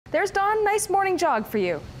There's Dawn, nice morning jog for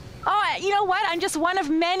you. Oh, you know what? I'm just one of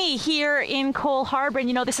many here in Cole Harbour, and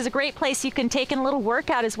you know, this is a great place you can take in a little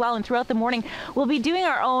workout as well, and throughout the morning, we'll be doing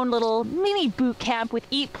our own little mini boot camp with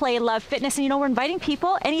Eat, Play, Love Fitness, and you know, we're inviting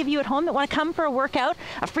people, any of you at home that want to come for a workout,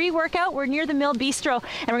 a free workout. We're near the Mill Bistro,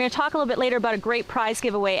 and we're going to talk a little bit later about a great prize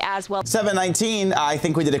giveaway as well. 7:19, I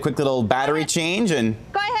think we did a quick little battery change, and...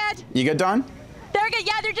 Go ahead. You good, Dawn? They're good.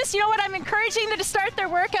 Yeah, they're just, you know what, I'm encouraging them to start their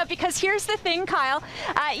workout because here's the thing, Kyle.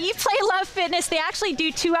 Eat, Play, Love Fitness, they actually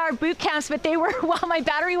do 2-hour boot camps, but they were, while my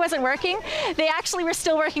battery wasn't working, they actually were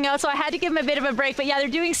still working out, so I had to give them a bit of a break. But yeah, they're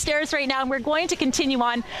doing stairs right now, and we're going to continue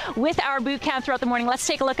on with our boot camp throughout the morning. Let's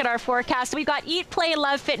take a look at our forecast. We've got Eat, Play,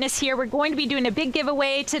 Love Fitness here. We're going to be doing a big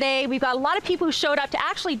giveaway today. We've got a lot of people who showed up to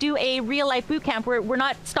actually do a real-life boot camp. We're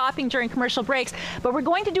not stopping during commercial breaks, but we're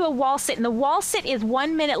going to do a wall sit, and the wall sit is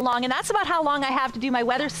 1 minute long, and that's about how long I have to do my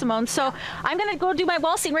weather, Simone. So I'm going to go do my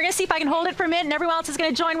wall sit. We're going to see if I can hold it for a minute, and everyone else is going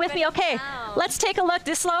to join with me. Okay, let's take a look.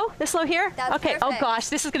 This low here? That's okay, perfect. Oh gosh,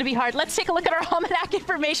 this is going to be hard. Let's take a look at our almanac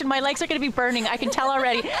information. My legs are going to be burning, I can tell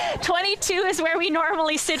already. 22 is where we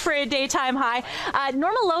normally sit for a daytime high.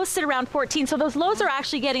 Normal lows sit around 14, so those lows are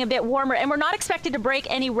actually getting a bit warmer, and we're not expected to break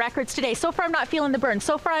any records today. So far, I'm not feeling the burn.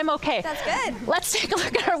 So far, I'm okay. That's good. Let's take a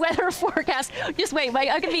look at our weather forecast. Just wait, I'm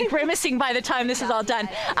going to be grimacing by the time this is all done.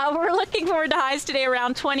 We're looking forward to highs today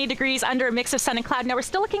around 20 degrees under a mix of sun and cloud. Now, we're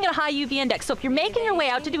still looking at a high UV index, so if you're making your way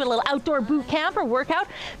out to do a little outdoor boot camp or workout,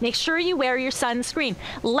 make sure you wear your sunscreen.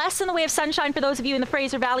 Less in the way of sunshine for those of you in the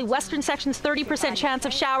Fraser Valley. Western sections, 30% chance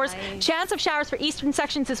of showers. Chance of showers for eastern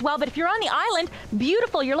sections as well, but if you're on the island,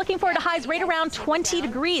 beautiful. You're looking forward to highs right around 20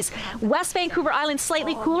 degrees. West Vancouver Island,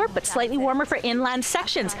 slightly cooler, but slightly warmer for inland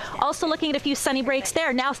sections. Also looking at a few sunny breaks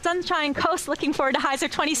there. Now, Sunshine Coast, looking forward to highs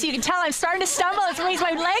of 20, so you can tell I'm starting to stumble. It's means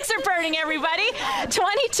my legs are burning, everybody.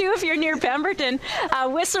 22 if you're near Pemberton.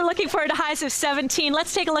 Whistler looking forward to highs of 17.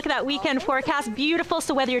 Let's take a look at that weekend forecast. Beautiful.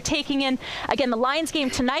 So whether you're taking in, again, the Lions game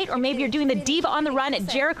tonight, or maybe you're doing the Diva on the Run at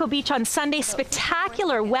Jericho Beach on Sunday,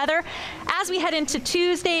 spectacular weather. As we head into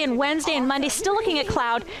Tuesday and Wednesday and Monday, still looking at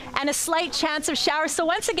cloud and a slight chance of showers. So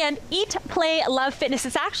once again, Eat, Play, Love Fitness.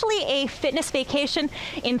 It's actually a fitness vacation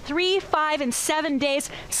in 3, 5, and 7 days.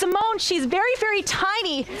 Simone, she's very, very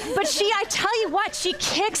tiny, but I tell you what, she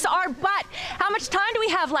kicks our butt. How much time do we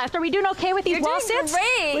have left? Are we doing okay with these wall sits?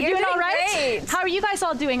 Great. We're doing all right? Great. How are you guys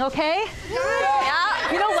all doing? Okay?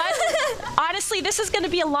 Yeah. You know what? Honestly, this is going to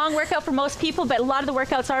be a long workout for most people, but a lot of the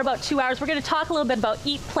workouts are about 2 hours. We're going to talk a little bit about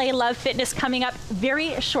Eat, Play, Love Fitness coming up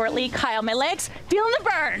very shortly. Kyle, my legs, feeling the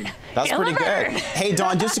burn. That's pretty good. Hey,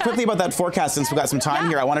 Dawn, just quickly about that forecast, since we've got some time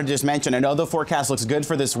here, I wanted to just mention, I know the forecast looks good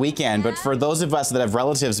for this weekend, but for those of us that have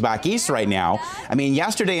relatives back east right now, I mean,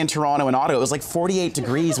 yesterday in Toronto and Ottawa, it was like 48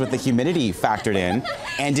 degrees with the humidity factored in,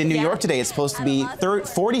 and in New York today, it's supposed to be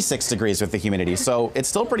 46 degrees with the humidity, so it's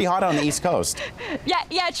still pretty hot on the East Coast. Yeah,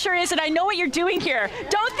 it sure is, and I know what you're doing here.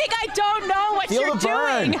 Don't think I don't know what Feel you're the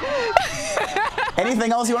burn. doing.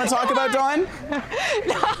 Anything else you want to talk about, Dawn?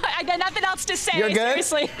 No, I got nothing else to say. You're good?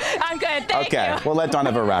 Seriously, I'm good. Thank you. Okay, we'll let Dawn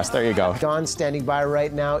have a rest. There you go. Dawn standing by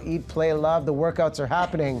right now. Eat, Play, Love. The workouts are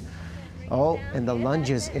happening. Oh, and the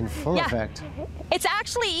lunges in full effect. It's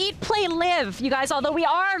actually Eat, Play, Live, you guys, although we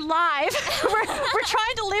are live. we're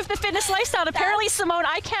trying to live the fitness lifestyle. Apparently, Simone,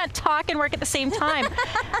 I can't talk and work at the same time.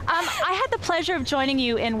 I had the pleasure of joining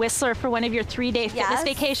you in Whistler for one of your 3-day fitness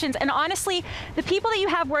vacations. And honestly, the people that you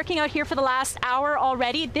have working out here for the last hour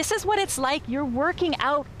already, this is what it's like. You're working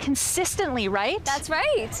out consistently, right? That's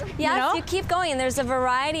right. Yes, you keep going. And there's a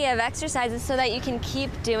variety of exercises so that you can keep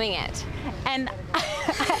doing it. And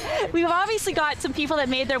we've obviously got some people that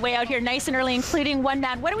made their way out here nice and early, including one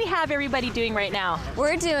man. What do we have everybody doing right now?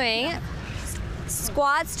 We're doing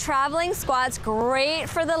squats, traveling squats, great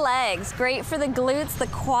for the legs, great for the glutes, the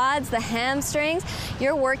quads, the hamstrings.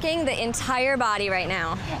 You're working the entire body right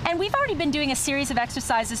now. And we've already been doing a series of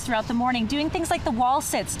exercises throughout the morning, doing things like the wall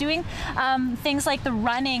sits, doing things like the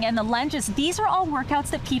running and the lunges. These are all workouts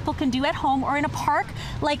that people can do at home or in a park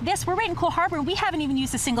like this. We're right in Cole Harbour, and we haven't even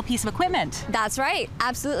used a single piece of equipment. That's right,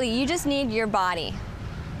 absolutely. You just need your body.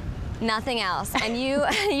 Nothing else. And you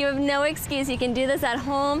have no excuse. You can do this at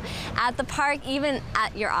home, at the park, even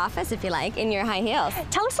at your office if you like, in your high heels.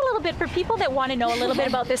 Tell us a little bit, for people that want to know a little bit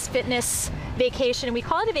about this fitness vacation. And we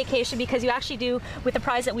call it a vacation because you actually do, with the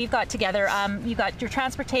prize that we've got together, you got your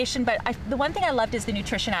transportation, but the one thing I loved is the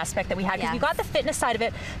nutrition aspect that we had, because you got the fitness side of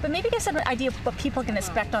it, but maybe give us an idea of what people can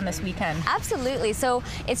expect on this weekend. Absolutely. So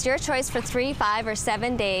it's your choice for 3, 5, or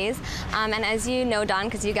 7 days. And as you know, Dawn,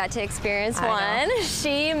 because you got to experience one,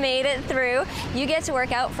 she made it through. You get to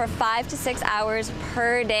work out for 5 to 6 hours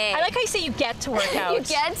per day. I like how you say you get to work out. You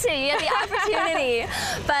get to. You have the opportunity.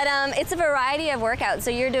 But it's a variety of workouts.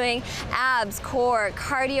 So you're doing abs, core,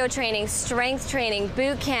 cardio training, strength training,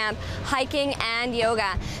 boot camp, hiking, and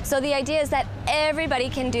yoga. So the idea is that everybody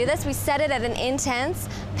can do this. We set it at an intense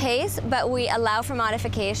pace, but we allow for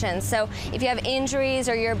modifications. So if you have injuries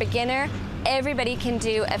or you're a beginner, everybody can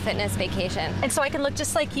do a fitness vacation. And so I can look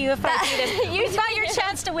just like you if I do this. You've got your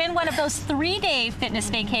chance to win one of those 3-day fitness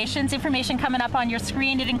vacations. Information coming up on your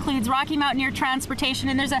screen. It includes Rocky Mountaineer transportation,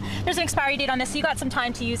 and there's an expiry date on this, so you got some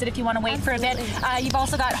time to use it if you want to wait for a bit. You've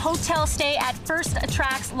also got hotel stay at First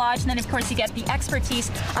Tracks Lodge, and then of course you get the expertise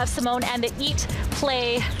of Simone and the Eat,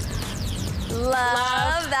 Play,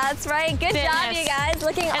 Love. That's right. Good job, you guys.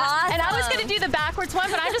 Looking awesome. And I was going to do the backwards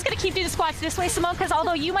one, but I'm just going to keep doing the squats this way, Simone, because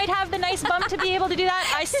although you might have the nice bum to be able to do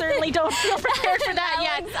that, I certainly don't feel prepared for that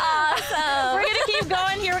yet. Looks awesome. We're going to keep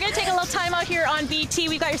going here. We're going to take a little time out here on BT.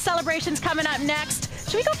 We've got your celebrations coming up next.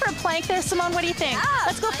 Should we go for a plank there, Simone? What do you think? Yeah,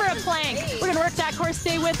 let's go for a plank. We're going to work that course.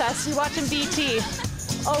 Stay with us. You're watching BT.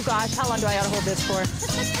 Oh, gosh. How long do I got to hold this for?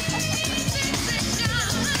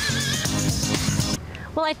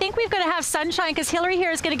 Well, I think we've got to have sunshine because Hillary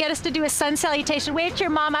here is going to get us to do a sun salutation. Wave to your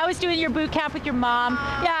mom. I was doing your boot camp with your mom.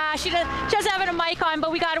 Yeah, she doesn't have a mic on,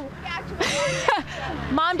 but we got to...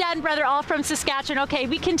 Mom, Dad, and brother all from Saskatchewan. Okay,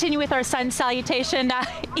 we continue with our sun salutation.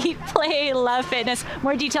 Eat, play, love, fitness.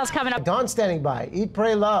 More details coming up. Dawn standing by. Eat,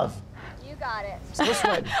 pray, love. You got it. This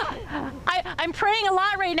way. I'm praying a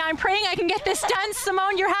lot right now. I'm praying I can get this done.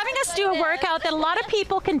 Simone, you're having us do a workout that a lot of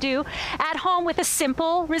people can do at home with a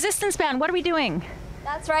simple resistance band. What are we doing?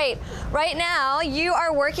 That's right. Right now, you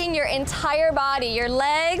are working your entire body, your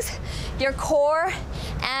legs, your core,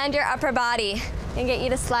 and your upper body. I'm gonna get you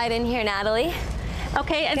to slide in here, Natalie.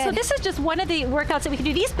 Okay, and so this is just one of the workouts that we can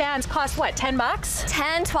do. These bands cost what, $10?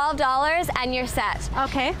 $10, $12, and you're set.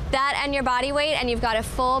 Okay. That and your body weight, and you've got a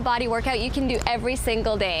full body workout you can do every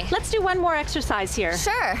single day. Let's do one more exercise here.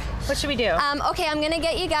 Sure. What should we do? Okay, I'm gonna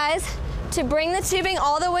get you guys to bring the tubing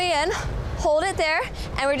all the way in. Hold it there,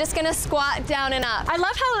 and we're just gonna squat down and up. I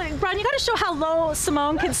love how, Brian, you gotta show how low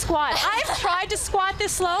Simone can squat. I've tried to squat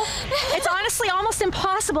this low. It's honestly almost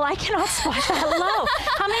impossible. I cannot squat that low.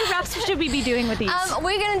 How many reps should we be doing with these?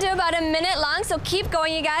 We're gonna do about a minute long, so keep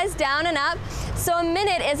going, you guys, down and up. So a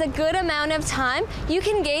minute is a good amount of time. You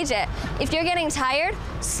can gauge it. If you're getting tired,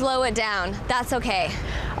 slow it down. That's okay.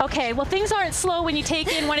 Okay, well, things aren't slow when you take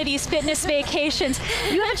in one of these fitness vacations.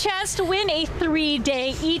 You have a chance to win a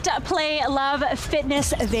 3-day Eat, Play, Love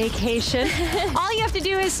fitness vacation. All you have to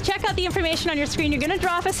do is check out the information on your screen. You're going to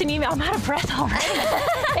drop us an email. I'm out of breath already.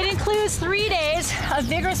 It includes 3 days of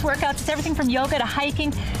vigorous workouts. It's everything from yoga to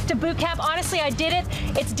hiking to boot camp. Honestly, I did it.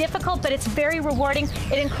 It's difficult, but it's very rewarding.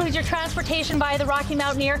 It includes your transportation by the Rocky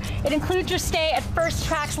Mountaineer. It includes your stay at First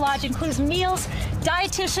Tracks Lodge. It includes meals,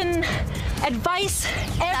 dietitian advice,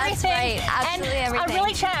 everything. That's right. Absolutely and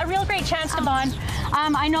everything. a real great chance to bond.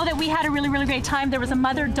 I know that we had a really, really great time. There was a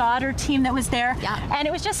mother-daughter team that was there. Yeah. And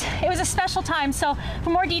it was a special time. So for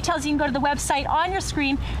more details, you can go to the website on your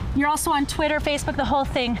screen. You're also on Twitter, Facebook, the whole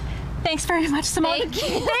thing. Thanks very much, Simone. Thank you.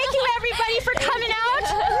 Thank you, everybody, for coming out.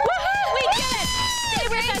 Woohoo! We did it. Stay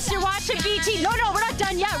with us. You're watching BT. No, we're not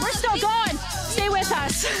done yet. We're still going. Stay with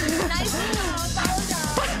us. Nice.